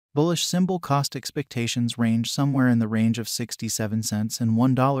Bullish symbol cost expectations range somewhere in the range of 67 cents and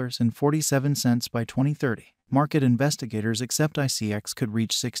 $1.47 by 2030. Market investigators accept ICX could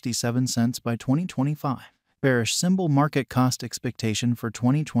reach 67 cents by 2025. Bearish symbol market cost expectation for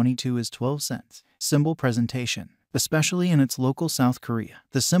 2022 is 12 cents. Symbol presentation. Especially in its local South Korea,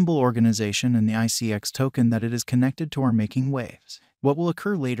 the symbol organization and the ICX token that it is connected to are making waves. What will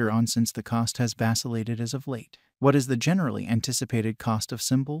occur later on since the cost has vacillated as of late? What is the generally anticipated cost of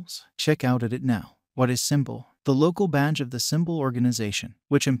symbols? Check out it now. What is symbol? The local badge of the symbol organization,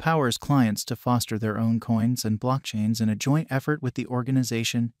 which empowers clients to foster their own coins and blockchains in a joint effort with the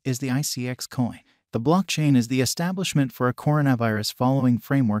organization, is the ICX coin. The blockchain is the establishment for a coronavirus-following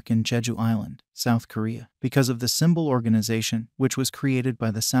framework in Jeju Island, South Korea, because of the symbol organization, which was created by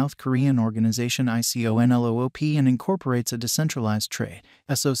the South Korean organization ICONLOOP and incorporates a decentralized trade.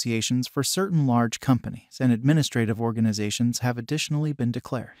 Associations for certain large companies and administrative organizations have additionally been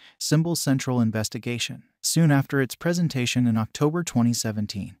declared. Symbol Central Investigation. Soon after its presentation in October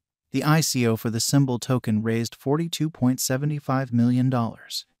 2017, the ICO for the symbol token raised $42.75 million.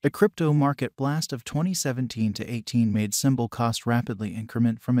 The crypto market blast of 2017 to 18 made symbol cost rapidly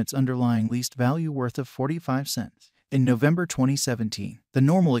increment from its underlying least value worth of 45 cents. In November 2017, the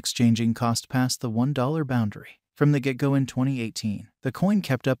normal exchanging cost passed the $1 boundary. From the get-go in 2018, the coin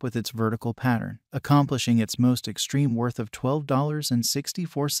kept up with its vertical pattern, accomplishing its most extreme worth of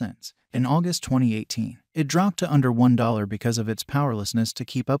 $12.64. In August 2018, it dropped to under $1 because of its powerlessness to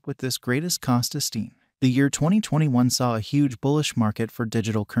keep up with this greatest cost esteem. The year 2021 saw a huge bullish market for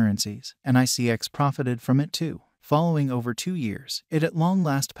digital currencies, and ICX profited from it too. Following over 2 years, it at long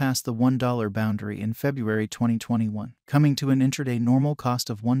last passed the $1 boundary in February 2021, coming to an intraday normal cost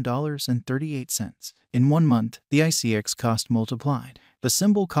of $1.38. In 1 month, the ICX cost multiplied. The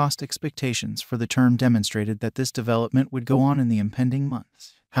symbol cost expectations for the term demonstrated that this development would go on in the impending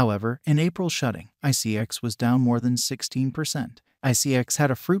months. However, in April shutting, ICX was down more than 16%. ICX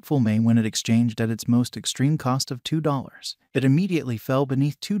had a fruitful May when it exchanged at its most extreme cost of $2. It immediately fell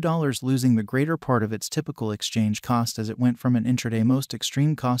beneath $2, losing the greater part of its typical exchange cost as it went from an intraday most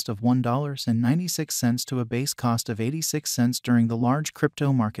extreme cost of $1.96 to a base cost of 86 cents during the large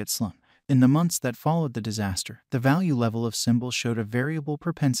crypto market slump. In the months that followed the disaster, the value level of symbols showed a variable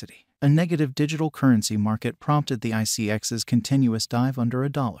propensity. A negative digital currency market prompted the ICX's continuous dive under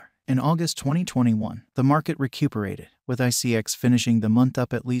 $1. In August 2021, the market recuperated, with ICX finishing the month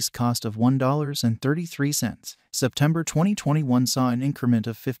up at least cost of $1.33. September 2021 saw an increment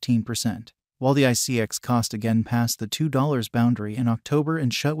of 15%, while the ICX cost again passed the $2 boundary in October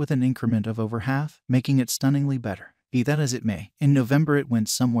and shut with an increment of over half, making it stunningly better. Be that as it may, in November it went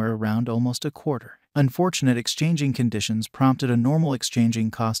somewhere around almost a quarter. Unfortunate exchanging conditions prompted a normal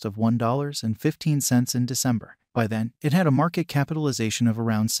exchanging cost of $1.15 in December. By then, it had a market capitalization of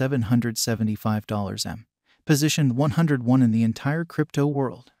around $775 m, positioned 101 in the entire crypto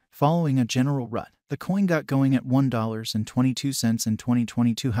world. Following a general rut, the coin got going at $1.22 in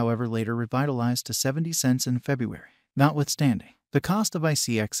 2022, however later revitalized to 70 cents in February. Notwithstanding, the cost of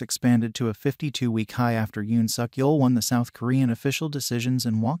ICX expanded to a 52-week high after Yoon Suk-yeol won the South Korean official decisions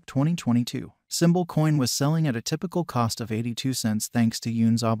in WOC 2022. Symbol coin was selling at a typical cost of 82 cents thanks to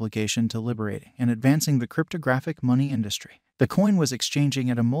Yoon's obligation to liberating and advancing the cryptographic money industry. The coin was exchanging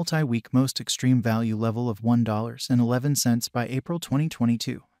at a multi-week most extreme value level of $1.11 by April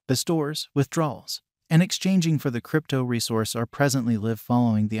 2022. The stores, withdrawals, and exchanging for the crypto resource are presently live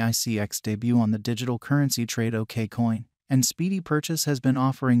following the ICX debut on the digital currency trade OKCoin, and speedy purchase has been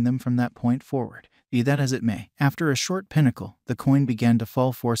offering them from that point forward. Be that as it may, after a short pinnacle, the coin began to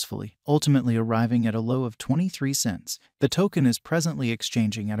fall forcefully, ultimately arriving at a low of 23 cents. The token is presently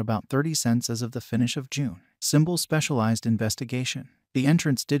exchanging at about 30 cents as of the finish of June. Symbol Specialized Investigation. The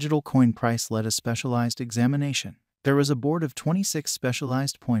entrance digital coin price led a specialized examination. There was a board of 26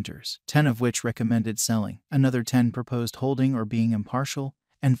 specialized pointers, 10 of which recommended selling, another 10 proposed holding or being impartial,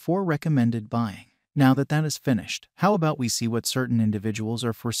 and 4 recommended buying. Now that is finished, how about we see what certain individuals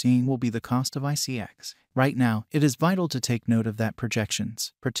are foreseeing will be the cost of ICX? Right now, it is vital to take note of that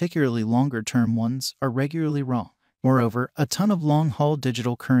projections, particularly longer-term ones, are regularly wrong. Moreover, a ton of long-haul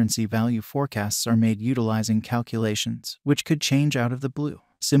digital currency value forecasts are made utilizing calculations, which could change out of the blue.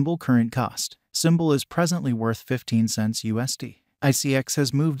 Symbol current cost. Symbol is presently worth 15 cents USD. ICX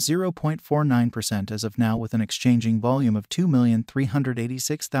has moved 0.49% as of now with an exchanging volume of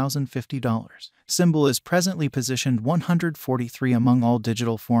 $2,386,050. Symbol is presently positioned 143 among all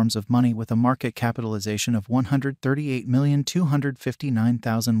digital forms of money with a market capitalization of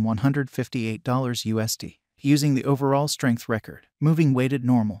 $138,259,158 USD. Using the overall strength record, moving weighted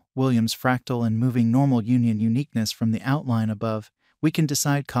normal, Williams fractal and moving normal union uniqueness from the outline above, We can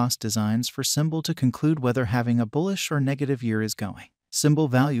decide cost designs for symbol to conclude whether having a bullish or negative year is going. Symbol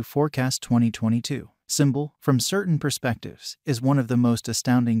Value Forecast 2022. Symbol, from certain perspectives, is one of the most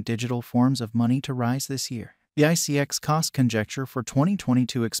astounding digital forms of money to rise this year. The ICX cost conjecture for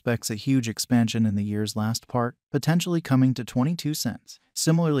 2022 expects a huge expansion in the year's last part, potentially coming to 22 cents.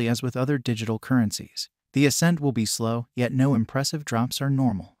 Similarly as with other digital currencies, the ascent will be slow, yet no impressive drops are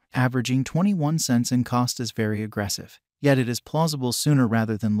normal. Averaging 21 cents in cost is very aggressive, yet it is plausible sooner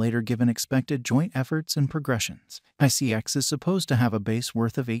rather than later given expected joint efforts and progressions. ICX is supposed to have a base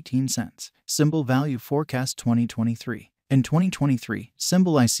worth of 18 cents. Symbol Value Forecast 2023. In 2023,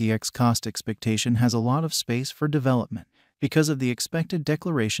 symbol ICX cost expectation has a lot of space for development. Because of the expected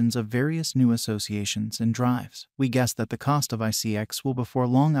declarations of various new associations and drives, we guess that the cost of ICX will before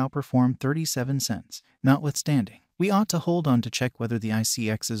long outperform 37 cents. Notwithstanding, we ought to hold on to check whether the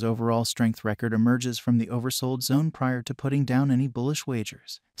ICX's overall strength record emerges from the oversold zone prior to putting down any bullish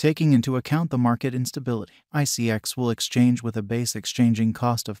wagers. Taking into account the market instability, ICX will exchange with a base exchanging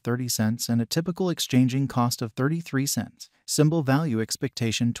cost of 30 cents and a typical exchanging cost of 33 cents. Symbol Value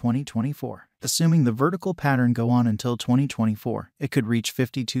Expectation 2024. Assuming the vertical pattern go on until 2024, it could reach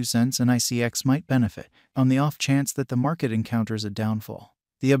 52 cents and ICX might benefit. On the off chance that the market encounters a downfall,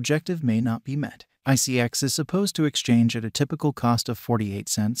 the objective may not be met. ICX is supposed to exchange at a typical cost of 48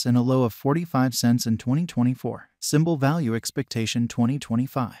 cents and a low of 45 cents in 2024. Symbol Value Expectation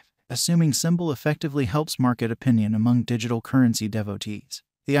 2025. Assuming symbol effectively helps market opinion among digital currency devotees,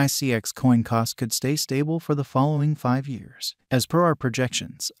 the ICX coin cost could stay stable for the following 5 years. As per our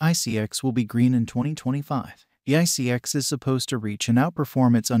projections, ICX will be green in 2025. The ICX is supposed to reach and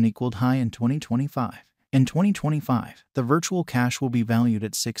outperform its unequaled high in 2025. In 2025, the virtual cash will be valued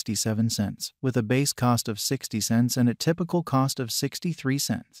at 67 cents, with a base cost of 60 cents and a typical cost of 63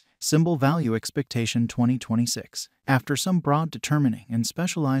 cents. Symbol Value Expectation 2026. After some broad determining and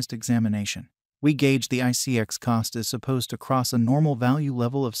specialized examination, we gauge the ICX cost is supposed to cross a normal value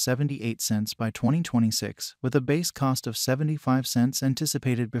level of 78 cents by 2026, with a base cost of 75 cents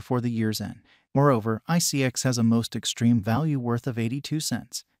anticipated before the year's end. Moreover, ICX has a most extreme value worth of 82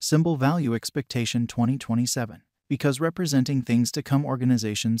 cents. Symbol Value Expectation 2027. Because representing things to come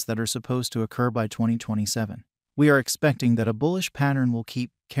organizations that are supposed to occur by 2027, we are expecting that a bullish pattern will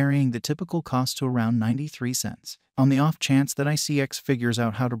keep carrying the typical cost to around 93 cents. On the off chance that ICX figures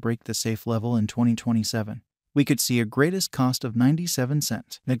out how to break the safe level in 2027, we could see a greatest cost of 97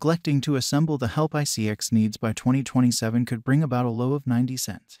 cents. Neglecting to assemble the help ICX needs by 2027 could bring about a low of 90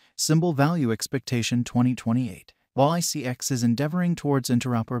 cents. Symbol Value Expectation 2028. While ICX is endeavoring towards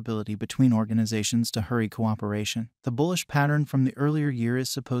interoperability between organizations to hurry cooperation, the bullish pattern from the earlier year is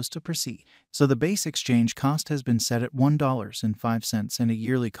supposed to proceed. So the base exchange cost has been set at $1.05 and a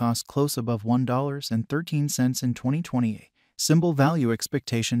yearly cost close above $1.13 in 2028. Symbol Value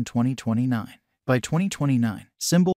Expectation 2029. By 2029, symbol